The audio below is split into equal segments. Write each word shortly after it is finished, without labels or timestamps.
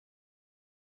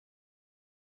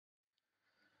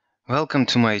Welcome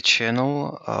to my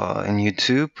channel on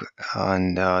YouTube,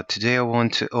 and today I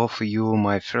want to offer you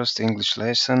my first English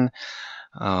lesson.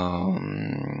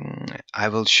 I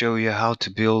will show you how to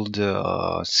build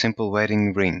a simple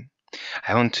wedding ring.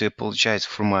 I want to apologize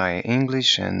for my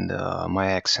English and my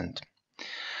accent.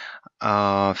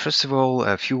 First of all,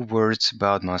 a few words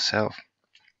about myself.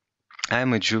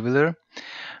 I'm a jeweler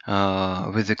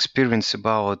with experience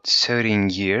about 13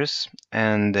 years,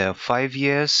 and 5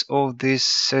 years of these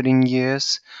 13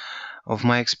 years of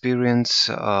my experience,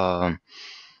 I'm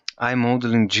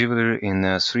modeling jewelry in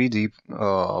 3D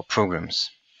programs.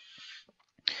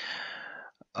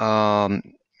 Um,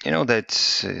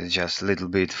 that's just a little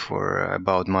bit for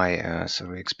about my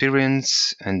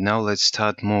experience, and now let's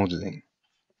start modeling.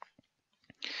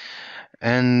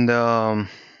 And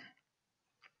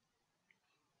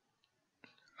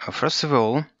first of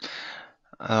all,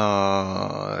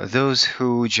 those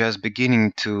who just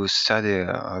beginning to study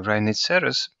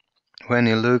Rhinoceros, when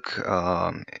you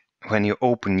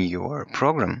open your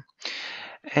program,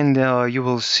 and you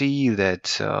will see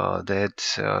that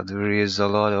there is a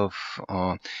lot of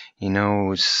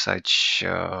such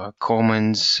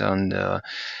comments, and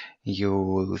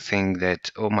you think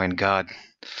that, oh my God,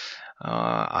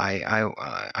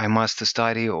 I must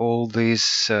study all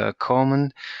these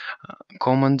comments.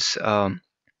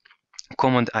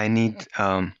 Comment I need.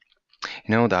 I'm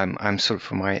sorry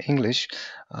for my English.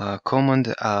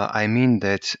 Command, I mean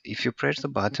that if you press the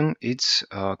button, it's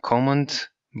command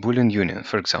Boolean Union,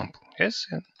 for example. Yes,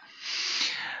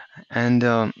 and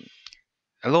a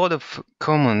lot of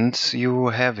commands you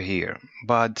have here,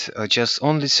 but just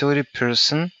only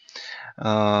 30%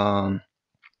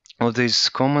 of these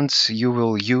commands you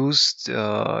will use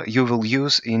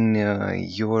in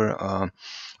your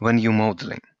when you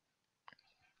modeling.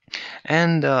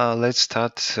 And let's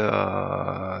start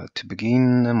to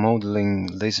begin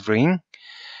modeling this ring.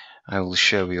 I will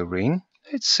show you a ring.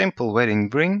 It's simple wedding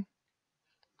ring.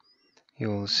 You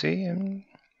will see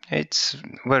it's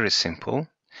very simple,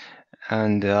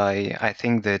 and I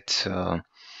think that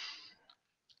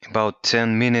about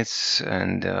 10 minutes,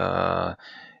 and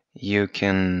you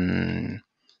can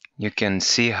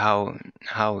see how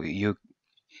you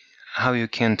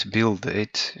can build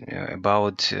it.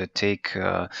 About take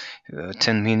 10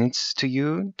 minutes to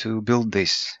you to build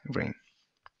this ring.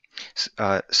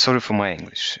 Sorry for my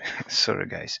English. Sorry,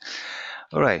 guys.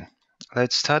 All right,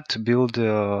 let's start to build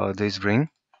this ring.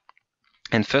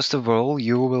 And first of all,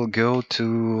 you will go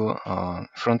to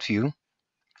front view,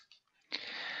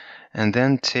 and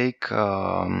then take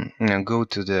go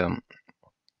to the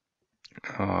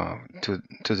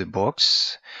to the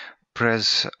box.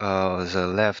 Press the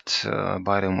left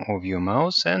bottom of your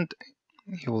mouse, and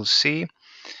you will see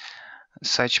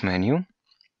such menu.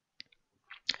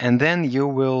 And then you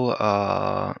will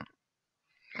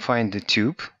find the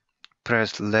tube.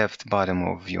 Press left bottom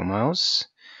of your mouse,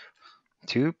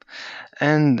 tube,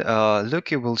 and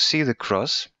look, you will see the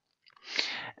cross,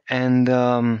 and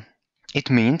it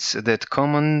means that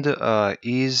command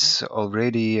is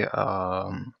already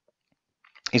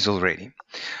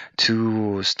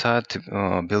to start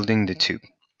building the tube.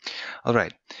 All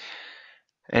right.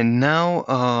 And now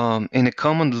in a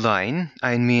command line,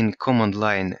 I mean command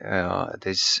line,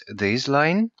 this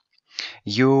line,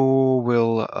 you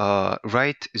will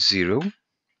write 0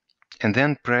 and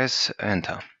then press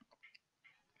enter.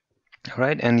 All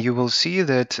right, and you will see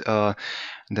that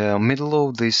the middle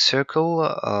of this circle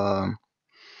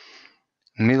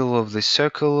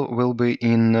will be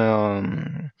in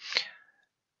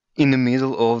the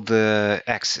middle of the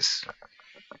axis.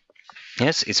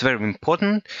 Yes, it's very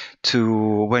important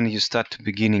to, when you start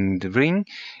beginning the ring.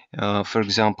 For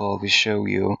example, we show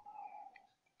you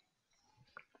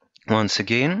once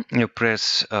again. You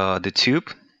press the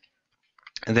tube,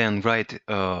 then write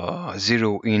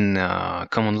 0 in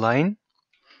command line,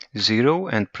 0,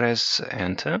 and press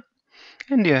enter,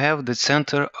 and you have the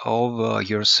center of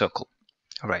your circle.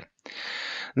 All right.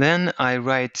 Then I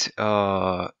write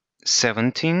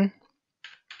 17.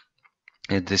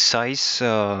 The size,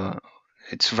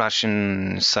 it's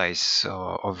Russian size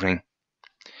of ring.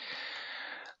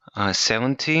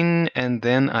 17, and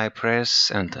then I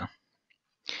press enter.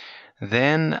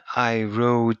 Then I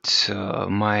wrote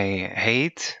my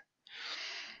height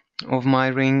of my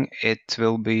ring. It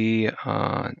will be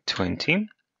 20,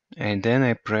 and then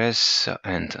I press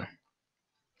enter.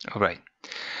 All right.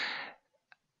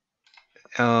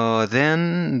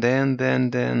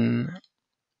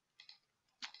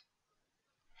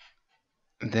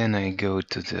 Then I go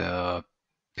to the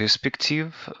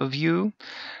perspective view,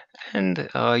 and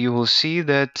you will see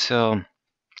that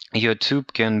your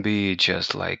tube can be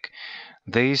just like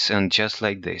this and just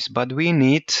like this. But we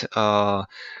need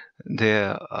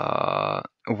the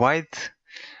white.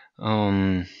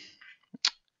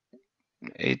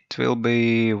 It will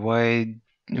be white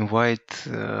about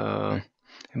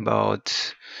about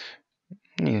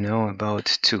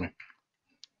 2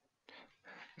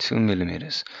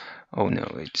 millimeters. Oh no,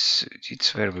 it's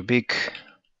very big.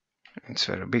 It's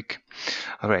very big.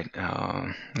 All right,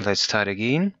 let's start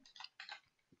again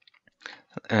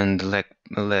and let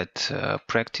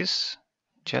practice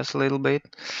just a little bit.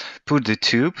 Put the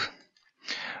tube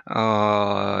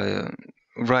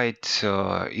right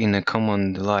in a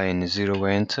command line 0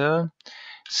 enter,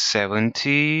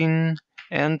 17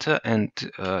 enter, and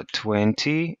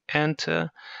 20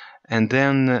 enter, and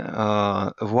then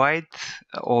width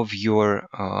of your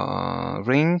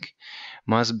ring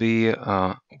must be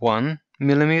 1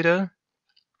 millimeter.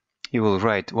 You will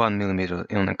write 1 millimeter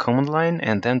in a command line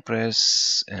and then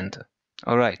press enter.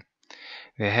 Alright,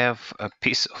 we have a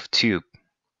piece of tube.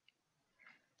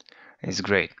 It's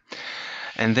great.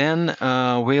 And then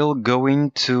we're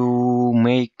going to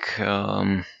make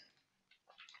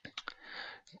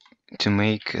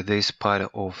this part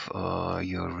of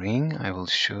your ring. I will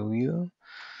show you.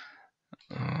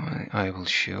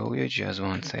 Just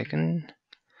 1 second.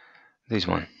 This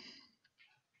one.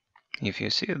 If you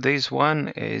see, this one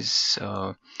is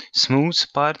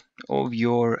smooth part of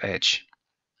your edge.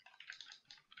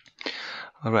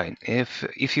 All right.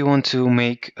 If you want to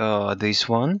make this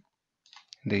one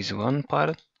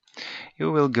part,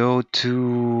 you will go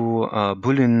to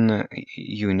Boolean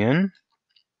Union.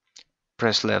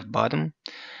 Press left button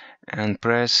and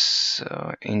press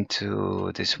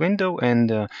into this window,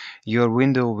 and your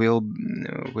window will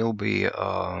be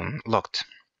locked.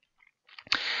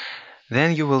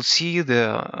 Then you will see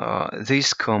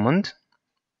this command,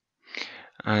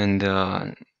 and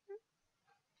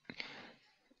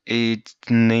it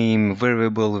name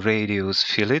variable radius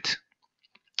fillet.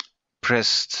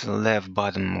 Press left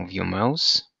button of your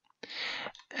mouse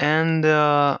and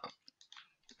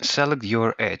select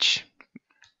your edge.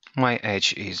 My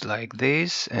edge is like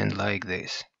this and like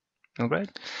this.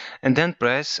 Alright, and then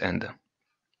press enter.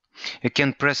 You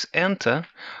can press enter,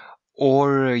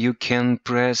 or you can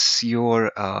press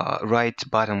your right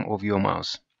button of your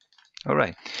mouse.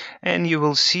 Alright, and you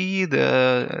will see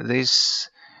this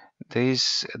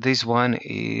one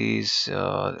is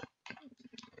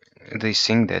this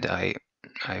thing that I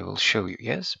will show you.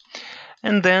 Yes,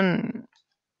 and then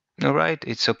alright,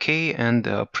 it's okay, and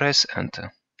press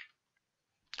enter.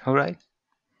 Alright,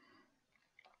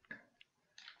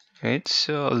 it's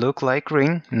look like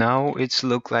ring. Now it's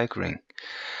look like ring.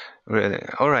 Really.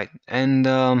 Alright, and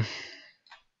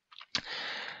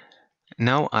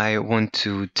now I want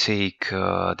to take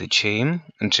the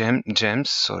gems.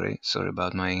 Sorry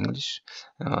about my English.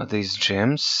 These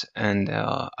gems, and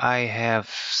I have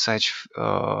such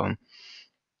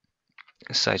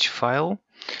file.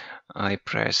 I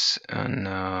press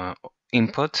an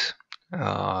input,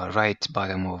 right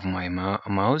bottom of my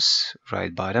mouse,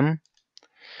 right bottom,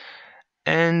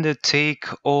 and take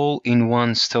all in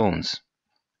one stones,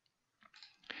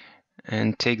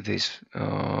 and take this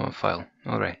file.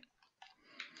 Alright.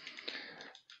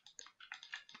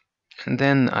 And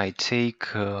then I take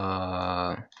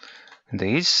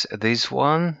this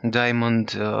one diamond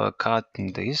cut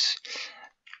in this,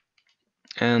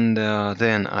 and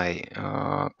then I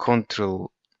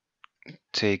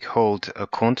hold a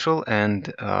control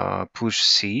and push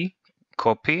C,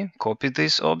 copy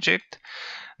this object,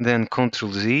 then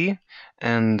Control Z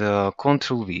and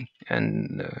Control V,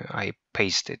 and I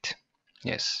paste it.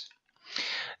 Yes.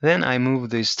 Then I move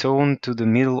the stone to the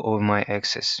middle of my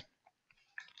axis.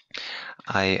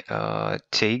 I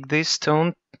take this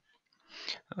stone,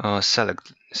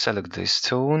 select this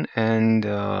stone, and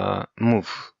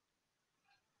move,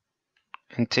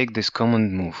 and take this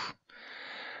command move.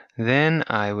 Then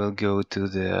I will go to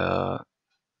the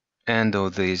end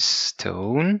of this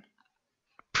stone,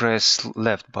 press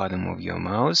left button of your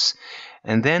mouse,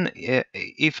 and then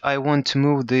if I want to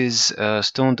move this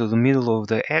stone to the middle of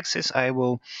the axis, I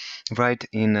will write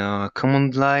in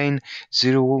command line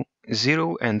 0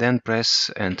 0 and then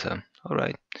press enter.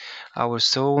 Alright, our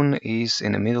stone is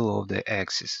in the middle of the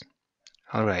axis.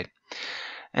 Alright,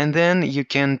 and then you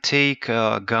can take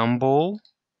a gumball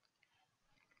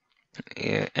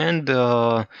and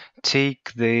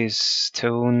take this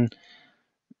stone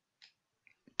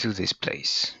to this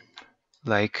place,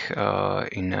 like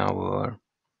in our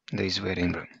this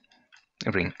wedding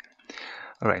ring.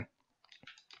 Alright,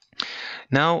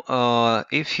 now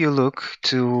if you look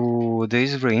to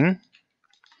this ring,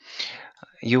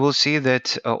 you will see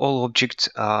that all objects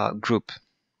are grouped.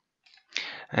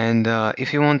 And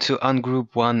if you want to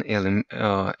ungroup one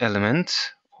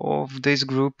element of this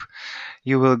group,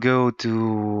 you will go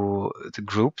to the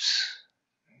groups,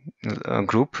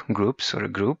 group,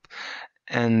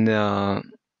 and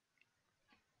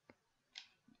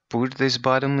put this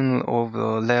bottom of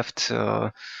the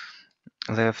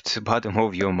left bottom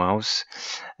of your mouse,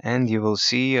 and you will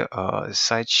see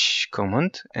such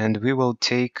command, and we will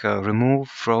take remove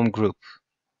from group.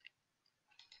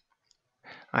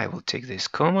 I will take this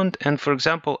command, and for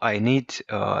example, I need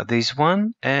this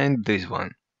one and this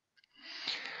one.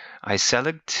 I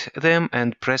select them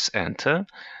and press enter,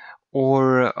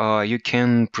 or you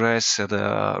can press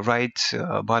the right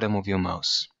bottom of your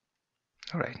mouse.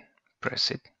 All right,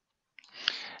 press it,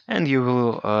 and you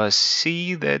will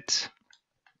see that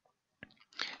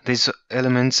these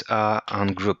elements are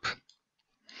on group.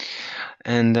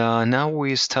 And now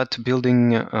we start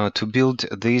building to build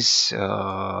this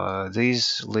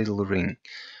little ring.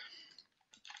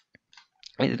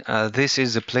 This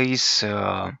is a place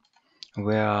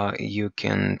where you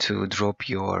can to drop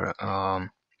your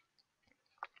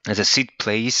as a seed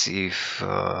place. If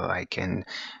I can,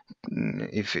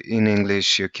 if in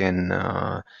English you can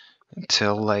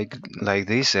tell like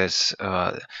this, as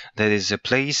that is a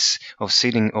place of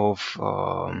sitting of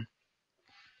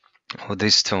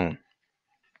this stone.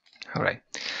 All right,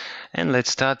 and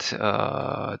let's start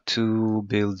to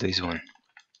build this one.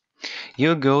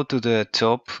 You go to the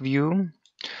top view,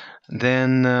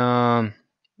 then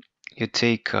you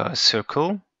take a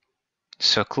circle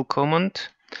command.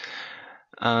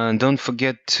 Don't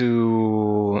forget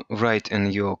to write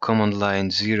in your command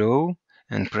line 0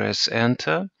 and press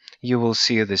enter. You will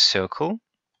see the circle,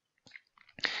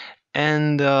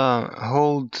 and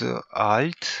hold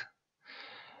Alt,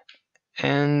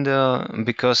 and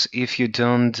because if you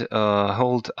don't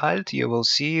hold Alt, you will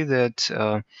see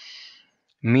that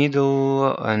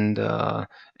middle and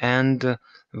end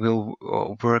will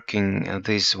working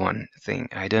this one thing.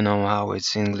 I don't know how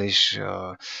it's English,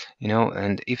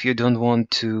 and if you don't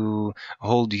want to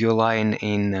hold your line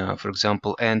in, for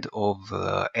example, end of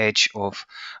edge of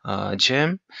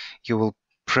gem, you will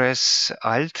press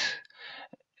Alt,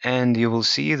 and you will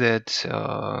see that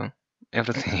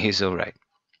everything is all right.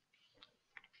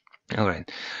 All right,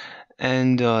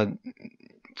 and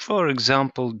for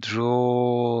example,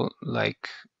 draw like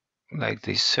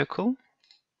this circle.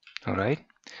 All right,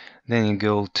 then you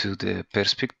go to the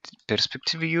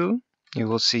perspective view. You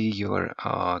will see your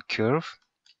curve,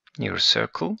 your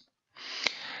circle,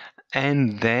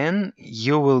 and then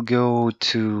you will go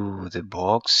to the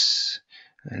box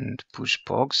and push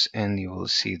box, and you will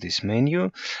see this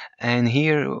menu, and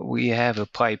here we have a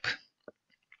pipe.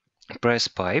 Press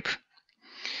pipe,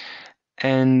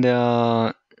 and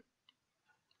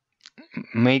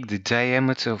make the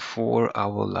diameter for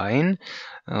our line.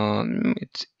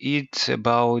 It's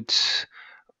about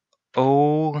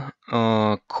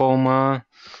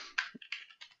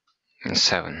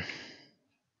 0,7.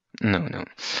 No,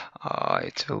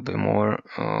 it will be more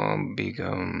big.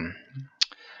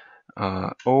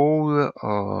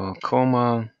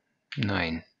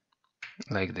 0,9,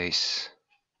 like this,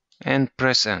 and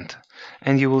press enter,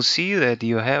 and you will see that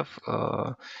you have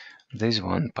this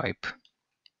one pipe.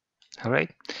 All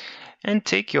right, and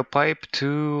take your pipe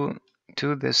to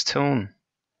the stone.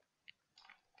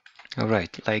 All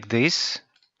right, like this,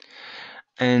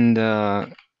 and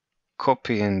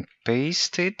copy and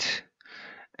paste it,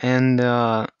 and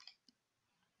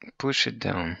push it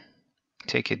down.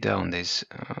 Take it down this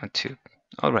tube.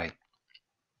 All right,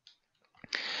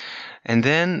 and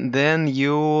then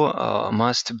you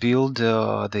must build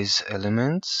these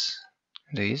elements.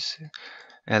 This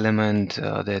element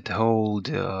that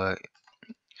hold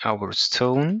our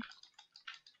stone.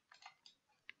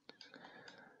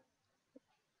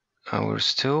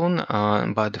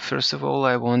 But first of all,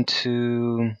 I want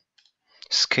to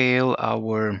scale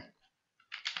our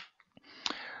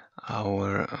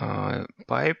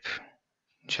pipe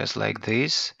just like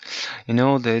this. You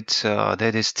know that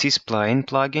that is T-spline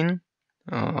plugin,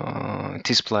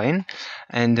 T-spline,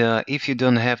 and if you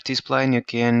don't have T-spline, you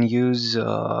can use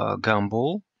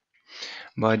Gumball.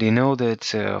 But you know that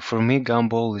for me,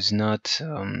 Gumball is not.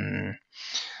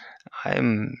 I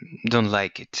don't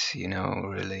like it.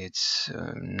 Really, it's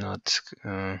not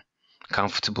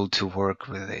comfortable to work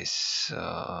with this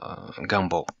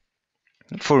Gumball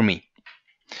for me.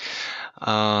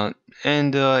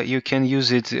 And you can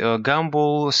use it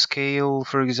Gumball scale,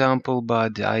 for example,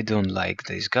 but I don't like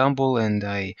this Gumball, and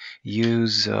I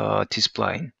use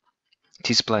T-spline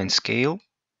scale,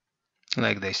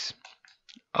 like this.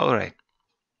 All right.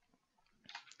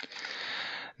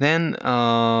 Then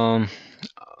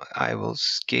I will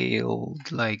scale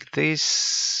like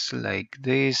this, like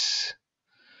this.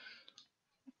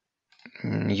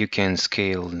 You can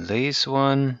scale this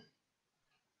one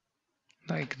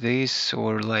like this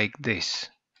or like this.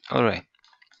 Alright.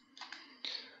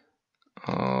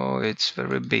 Oh, it's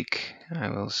very big. I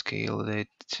will scale it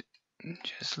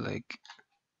just like,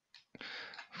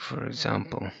 for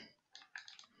example.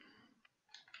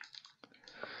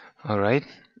 Alright.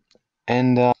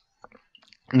 And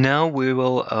now we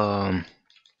will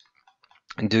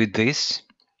do this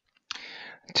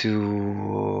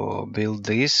to build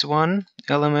this one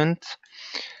element,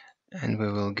 and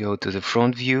we will go to the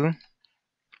front view,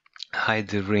 hide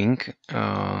the ring.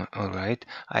 Alright,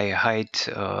 I hide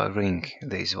ring,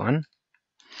 this one,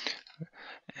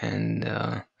 and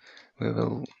we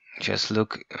will just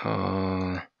look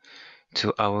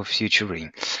to our future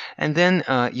ring. And then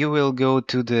you will go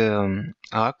to the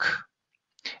arc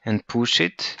and push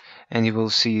it, and you will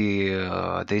see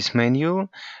this menu,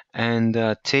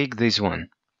 and take this one,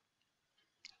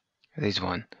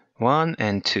 one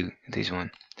and two, this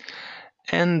one,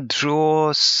 and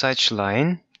draw such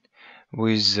line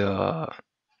with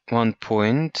 1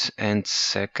 point and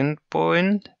second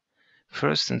point,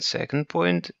 first and second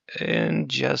point, and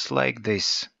just like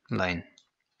this line.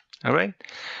 Alright,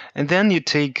 and then you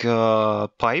take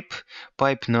pipe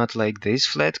not like these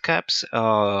flat caps,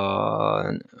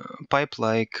 pipe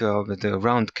like with the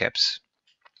round caps,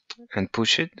 and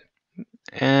push it,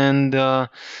 and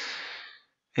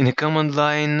in a command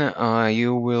line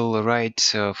you will write,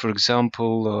 for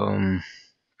example,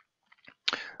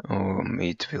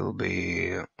 it will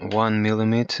be 1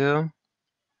 millimeter,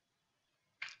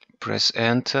 press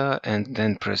enter, and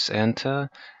then press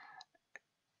enter,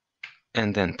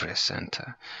 and then press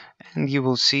enter, and you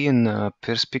will see in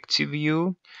perspective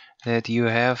view that you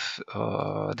have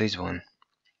this one.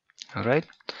 Alright,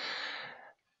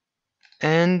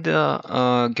 and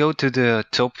go to the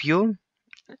top view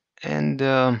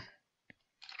and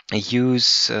use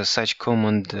such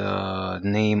command.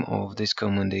 Name of this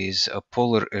command is a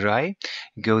polar array.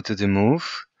 Go to the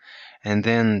move, and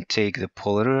then take the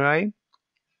polar array,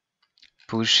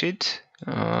 push it,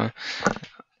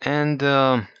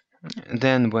 and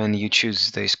then when you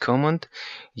choose this command,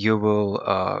 you will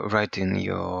write in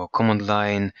your command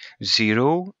line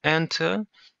 0, enter.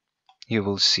 You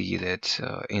will see that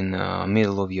in the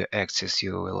middle of your axis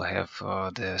you will have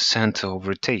the center of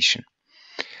rotation.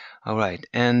 Alright,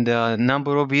 and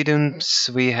number of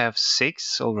items we have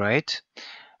 6. Alright,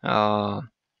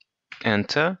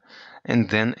 enter, and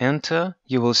then enter.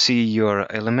 You will see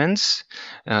your elements,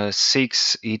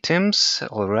 6 items.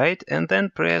 Alright, and then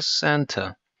press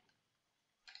enter.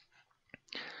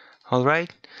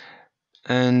 Alright,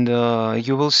 and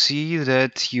you will see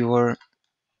that your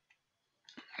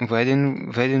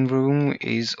wedding room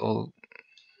is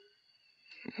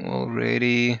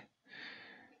already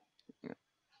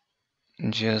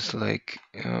just like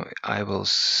I will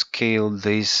scale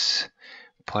this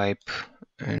pipe.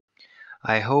 And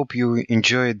I hope you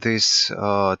enjoyed this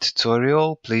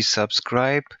tutorial. Please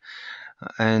subscribe,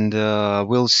 and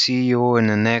we'll see you in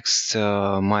the next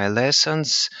my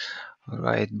lessons.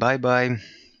 Alright, bye bye.